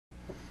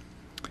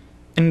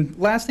And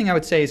last thing I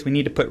would say is we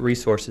need to put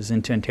resources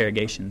into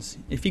interrogations.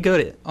 If you go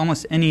to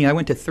almost any, I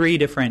went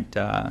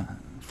to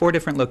four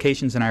different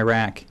locations in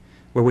Iraq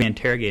where we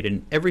interrogated,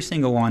 and every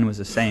single one was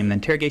the same. The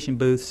interrogation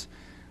booths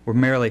were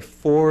merely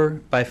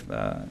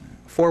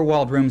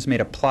four-walled rooms made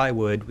of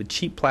plywood with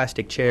cheap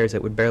plastic chairs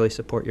that would barely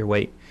support your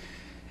weight.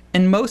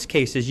 In most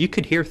cases, you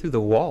could hear through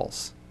the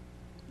walls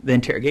the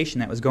interrogation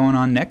that was going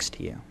on next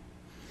to you.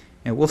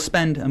 We'll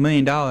spend $1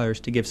 million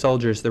to give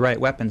soldiers the right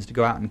weapons to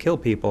go out and kill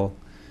people,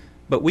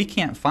 but we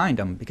can't find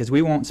them because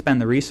we won't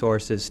spend the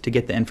resources to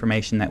get the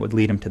information that would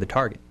lead them to the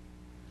target.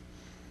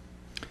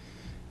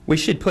 We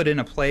should put in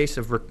a place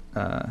of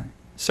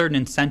certain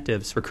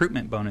incentives,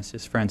 recruitment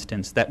bonuses, for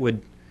instance, that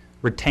would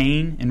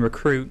retain and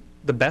recruit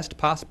the best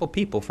possible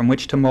people from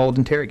which to mold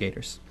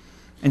interrogators.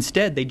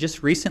 Instead, they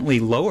just recently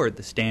lowered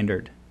the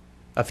standard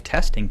of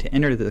testing to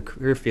enter the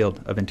career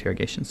field of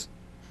interrogations.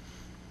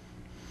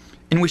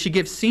 And we should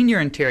give senior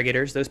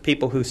interrogators, those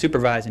people who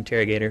supervise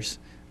interrogators,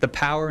 the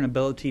power and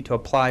ability to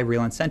apply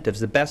real incentives.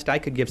 The best I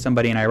could give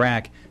somebody in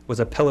Iraq was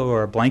a pillow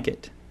or a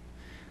blanket.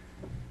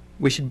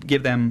 We should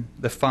give them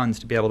the funds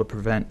to be able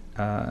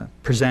to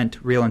present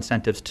real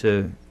incentives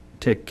to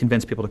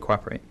convince people to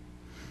cooperate.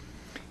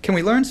 Can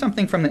we learn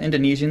something from the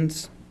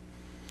Indonesians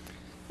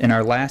in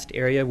our last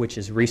area, which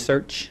is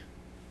research?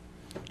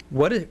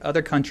 What are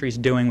other countries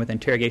doing with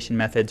interrogation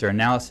methods or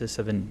analysis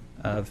of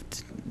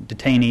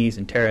detainees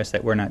and terrorists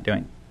that we're not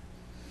doing?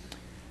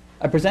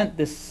 I present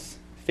this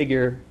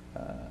figure,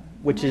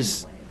 which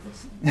is,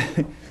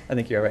 I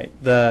think you're right,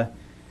 the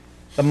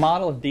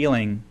model of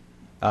dealing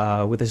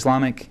with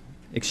Islamic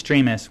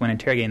extremists when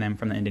interrogating them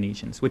from the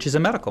Indonesians, which is a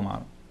medical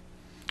model.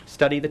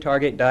 Study the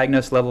target,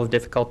 diagnose level of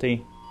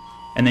difficulty,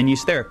 and then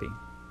use therapy.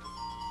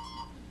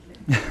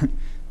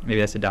 Maybe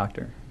that's a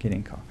doctor getting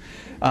a call.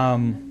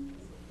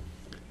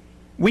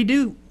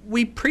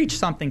 We preach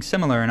something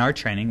similar in our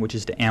training, which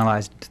is to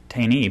analyze the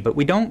detainee, but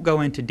we don't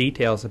go into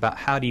details about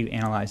how do you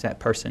analyze that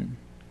person.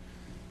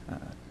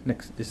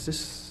 Next, does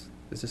this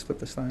flip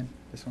the slide?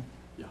 This one?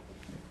 Yeah.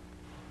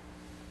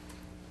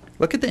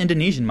 Look at the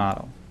Indonesian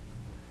model.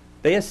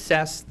 They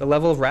assess the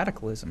level of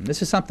radicalism.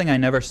 This is something I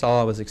never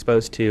saw, was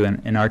exposed to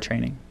in our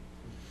training.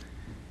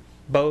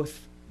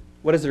 Both,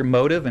 what is their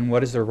motive and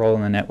what is their role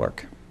in the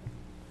network?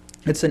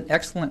 It's an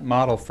excellent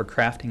model for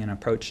crafting an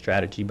approach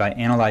strategy by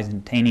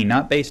analyzing detainee,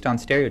 not based on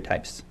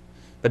stereotypes,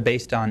 but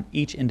based on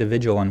each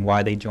individual and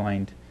why they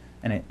joined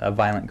a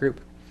violent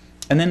group.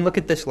 And then look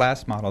at this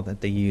last model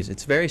that they use.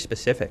 It's very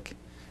specific.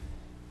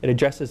 It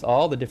addresses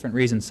all the different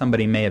reasons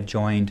somebody may have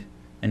joined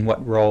and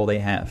what role they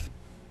have.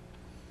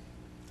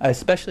 I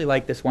especially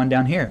like this one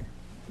down here,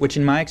 which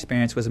in my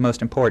experience was the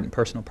most important: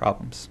 personal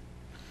problems.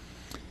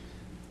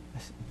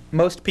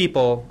 Most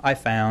people I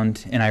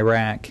found in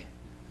Iraq,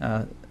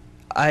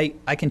 I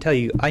can tell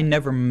you, I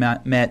never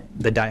met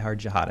the diehard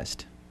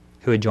jihadist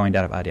who had joined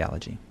out of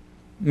ideology.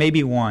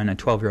 Maybe one, a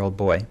 12-year-old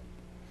boy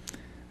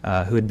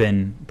who had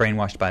been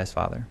brainwashed by his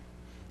father.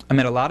 I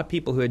met a lot of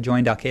people who had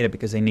joined al-Qaeda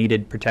because they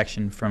needed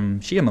protection from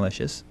Shia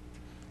militias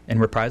and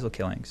reprisal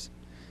killings.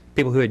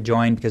 People who had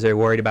joined because they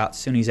were worried about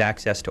Sunnis'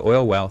 access to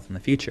oil wealth in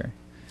the future.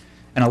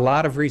 And a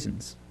lot of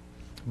reasons,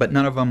 but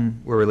none of them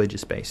were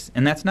religious-based.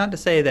 And that's not to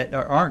say that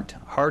there aren't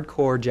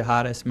hardcore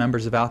jihadist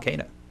members of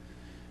al-Qaeda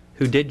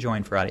who did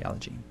join for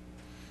ideology.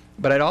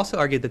 But I'd also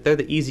argue that they're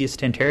the easiest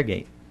to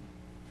interrogate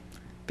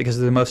because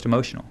they're the most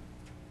emotional.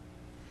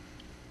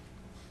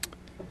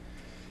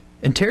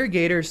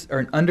 Interrogators are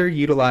an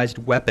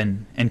underutilized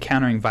weapon in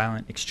countering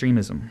violent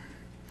extremism.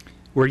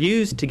 We're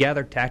used to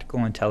gather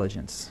tactical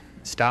intelligence,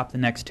 stop the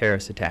next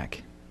terrorist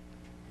attack.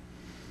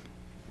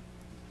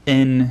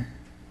 In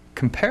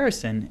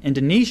comparison,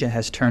 Indonesia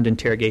has turned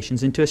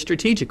interrogations into a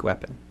strategic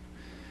weapon.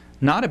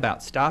 Not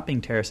about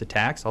stopping terrorist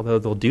attacks, although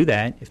they'll do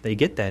that if they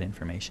get that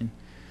information,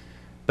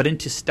 but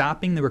into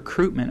stopping the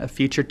recruitment of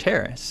future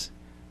terrorists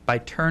by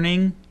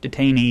turning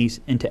detainees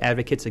into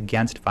advocates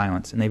against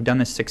violence. And they've done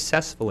this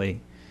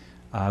successfully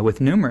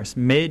with numerous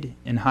mid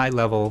and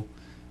high-level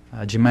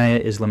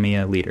Jamaah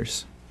Islamiyah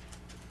leaders.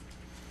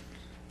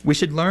 We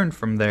should learn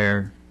from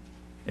their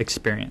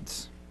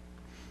experience.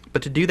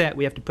 But to do that,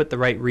 we have to put the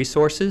right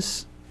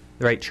resources,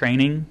 the right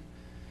training,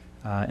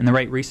 and the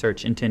right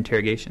research into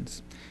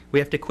interrogations. We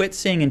have to quit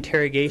seeing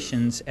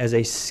interrogations as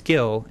a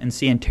skill and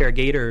see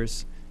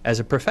interrogators as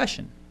a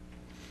profession.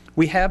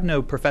 We have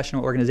no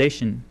professional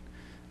organization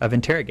of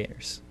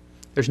interrogators.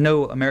 There's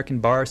no American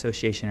Bar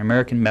Association or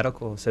American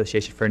Medical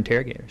Association for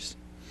interrogators.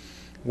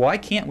 Why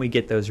can't we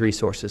get those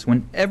resources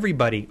when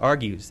everybody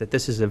argues that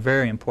this is a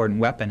very important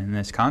weapon in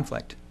this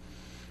conflict?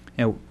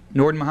 You know,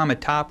 Nord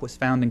Muhammad Top was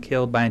found and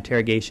killed by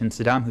interrogations,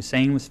 Saddam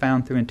Hussein was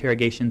found through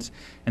interrogations,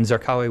 and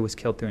Zarqawi was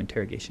killed through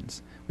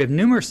interrogations. We have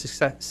numerous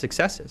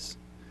successes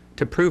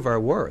to prove our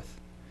worth,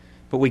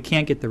 but we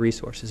can't get the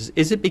resources.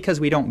 Is it because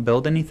we don't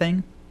build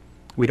anything?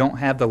 We don't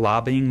have the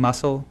lobbying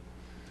muscle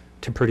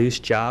to produce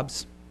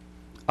jobs?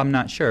 I'm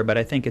not sure, but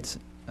I think it's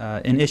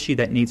an issue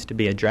that needs to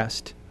be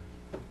addressed.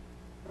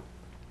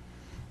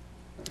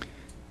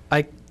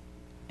 I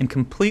am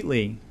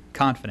completely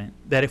confident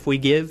that if we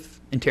give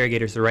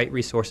interrogators the right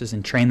resources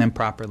and train them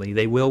properly,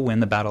 they will win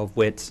the battle of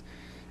wits,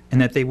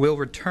 and that they will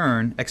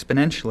return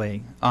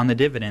exponentially on the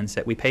dividends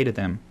that we pay to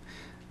them,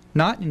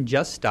 not in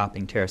just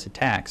stopping terrorist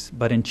attacks,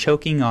 but in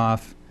choking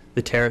off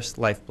the terrorist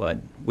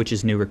lifeblood, which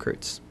is new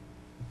recruits.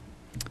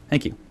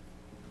 Thank you.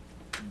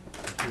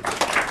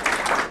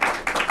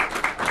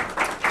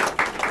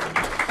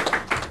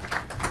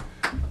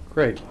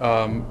 Great.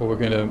 Well, we're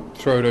going to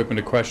throw it open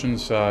to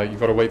questions. You've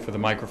got to wait for the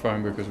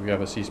microphone because we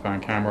have a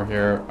C-SPAN camera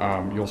here.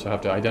 You also have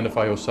to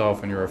identify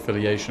yourself and your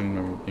affiliation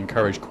and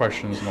encourage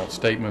questions, not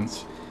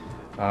statements.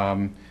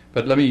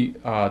 But let me,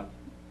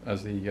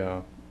 as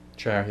the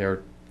chair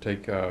here,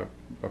 take a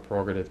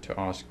prerogative to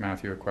ask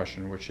Matthew a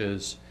question, which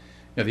is,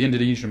 the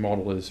Indonesian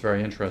model is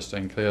very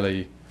interesting.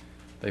 Clearly,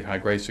 they've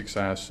had great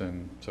success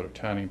in sort of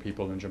turning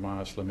people in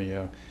Jamaah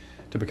Islamiyah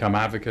to become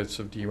advocates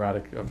of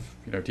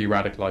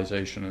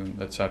de-radicalization and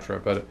etc.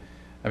 But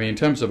I mean, in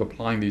terms of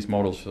applying these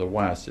models to the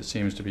West, it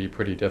seems to be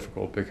pretty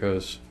difficult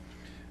because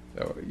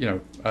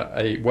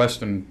a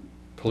Western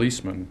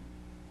policeman,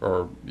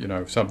 or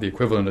some the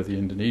equivalent of the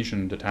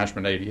Indonesian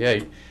Detachment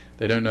 88,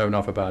 they don't know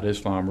enough about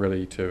Islam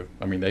really to.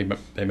 I mean, they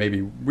may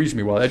be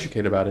reasonably well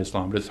educated about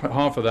Islam, but it's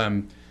hard for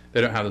them.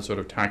 They don't have the sort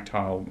of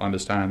tactile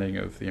understanding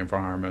of the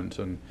environment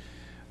and.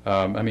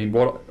 I mean,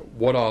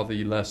 what are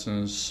the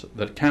lessons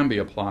that can be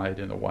applied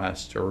in the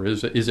West, or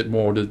is it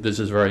more this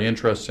is very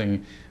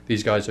interesting,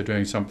 these guys are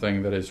doing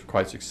something that is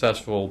quite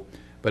successful,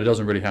 but it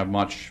doesn't really have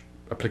much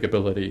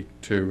applicability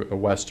to a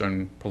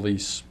Western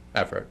police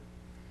effort?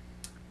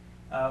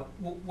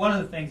 One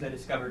of the things I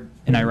discovered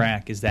in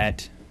Iraq is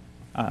that,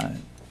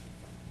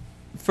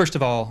 first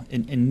of all,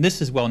 and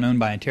this is well known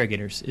by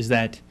interrogators, is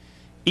that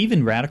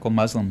even radical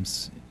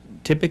Muslims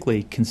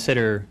typically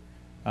consider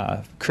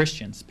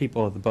Christians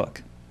people of the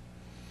book.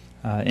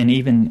 And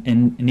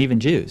even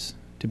Jews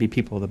to be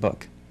people of the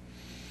book.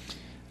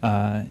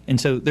 And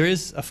so there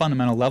is a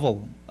fundamental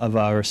level of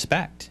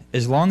respect,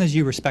 as long as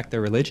you respect their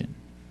religion.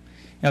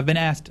 I've been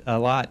asked a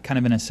lot, kind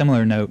of in a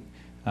similar note,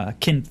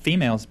 can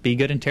females be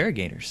good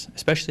interrogators,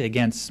 especially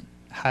against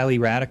highly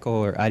radical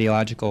or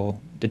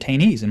ideological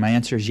detainees? And my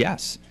answer is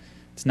yes.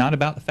 It's not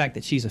about the fact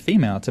that she's a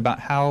female. It's about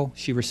how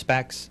she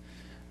respects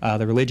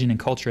the religion and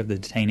culture of the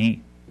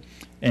detainee.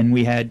 And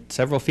we had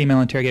several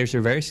female interrogators who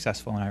were very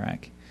successful in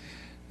Iraq.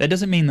 That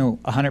doesn't mean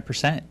that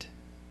 100%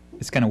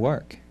 it's going to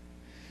work.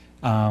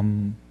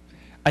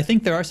 I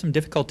think there are some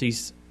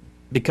difficulties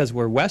because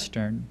we're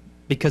Western,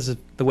 because of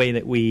the way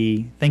that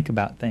we think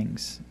about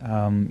things.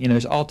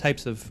 There's all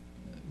types of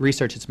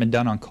research that's been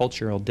done on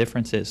cultural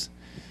differences.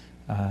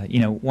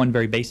 One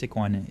very basic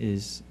one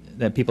is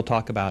that people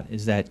talk about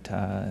is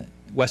that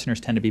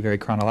Westerners tend to be very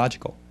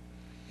chronological.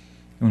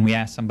 When we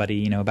ask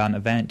somebody, about an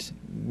event,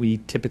 we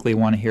typically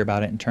want to hear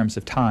about it in terms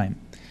of time.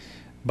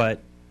 But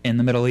in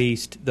the Middle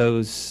East,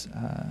 those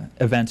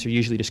events are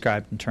usually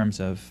described in terms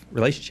of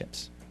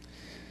relationships.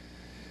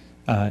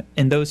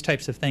 And those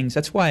types of things,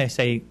 that's why I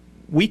say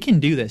we can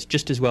do this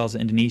just as well as the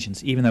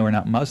Indonesians, even though we're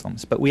not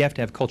Muslims, but we have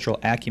to have cultural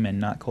acumen,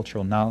 not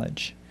cultural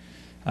knowledge.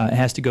 It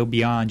has to go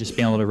beyond just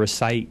being able to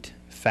recite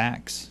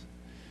facts.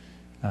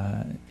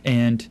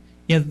 And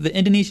the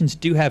Indonesians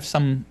do have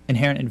some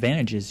inherent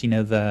advantages.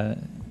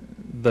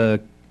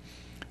 The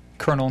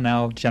Colonel,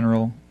 now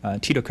General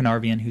Tito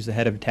Carnarvian, who's the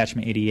head of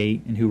Detachment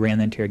 88 and who ran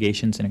the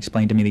interrogations and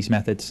explained to me these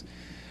methods,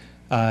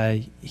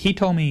 he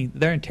told me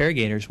their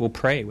interrogators will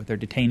pray with their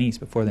detainees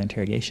before the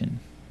interrogation.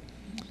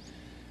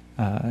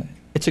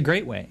 It's a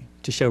great way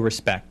to show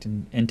respect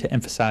and to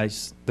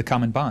emphasize the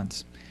common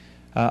bonds.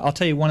 I'll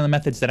tell you, one of the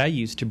methods that I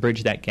use to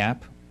bridge that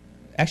gap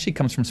actually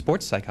comes from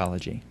sports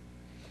psychology.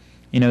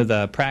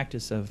 The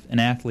practice of an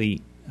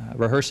athlete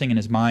rehearsing in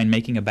his mind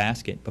making a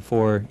basket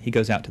before he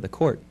goes out to the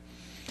court.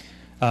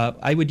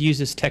 I would use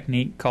this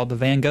technique called the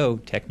Van Gogh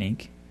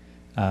technique,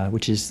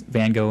 which is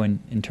Van Gogh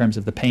in terms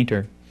of the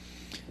painter.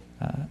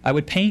 I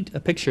would paint a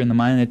picture in the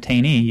mind of the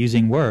detainee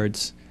using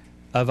words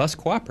of us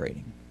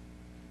cooperating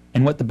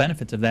and what the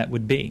benefits of that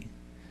would be.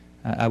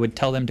 I would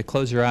tell them to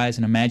close their eyes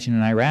and imagine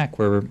an Iraq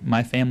where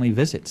my family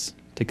visits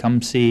to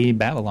come see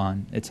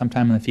Babylon at some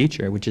time in the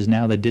future, which is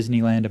now the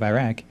Disneyland of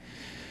Iraq.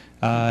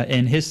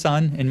 And his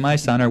son and my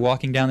son are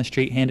walking down the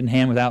street hand in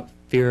hand without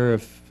fear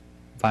of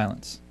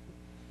violence.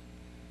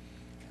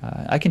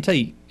 I can tell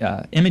you,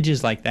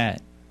 images like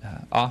that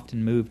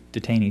often move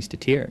detainees to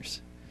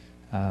tears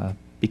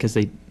because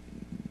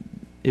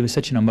it was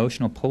such an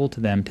emotional pull to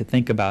them to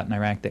think about an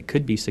Iraq that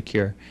could be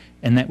secure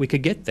and that we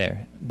could get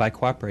there by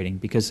cooperating,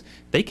 because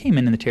they came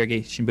in the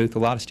interrogation booth with a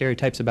lot of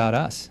stereotypes about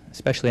us,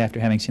 especially after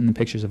having seen the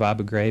pictures of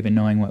Abu Ghraib and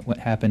knowing what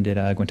happened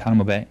at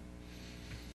Guantanamo Bay.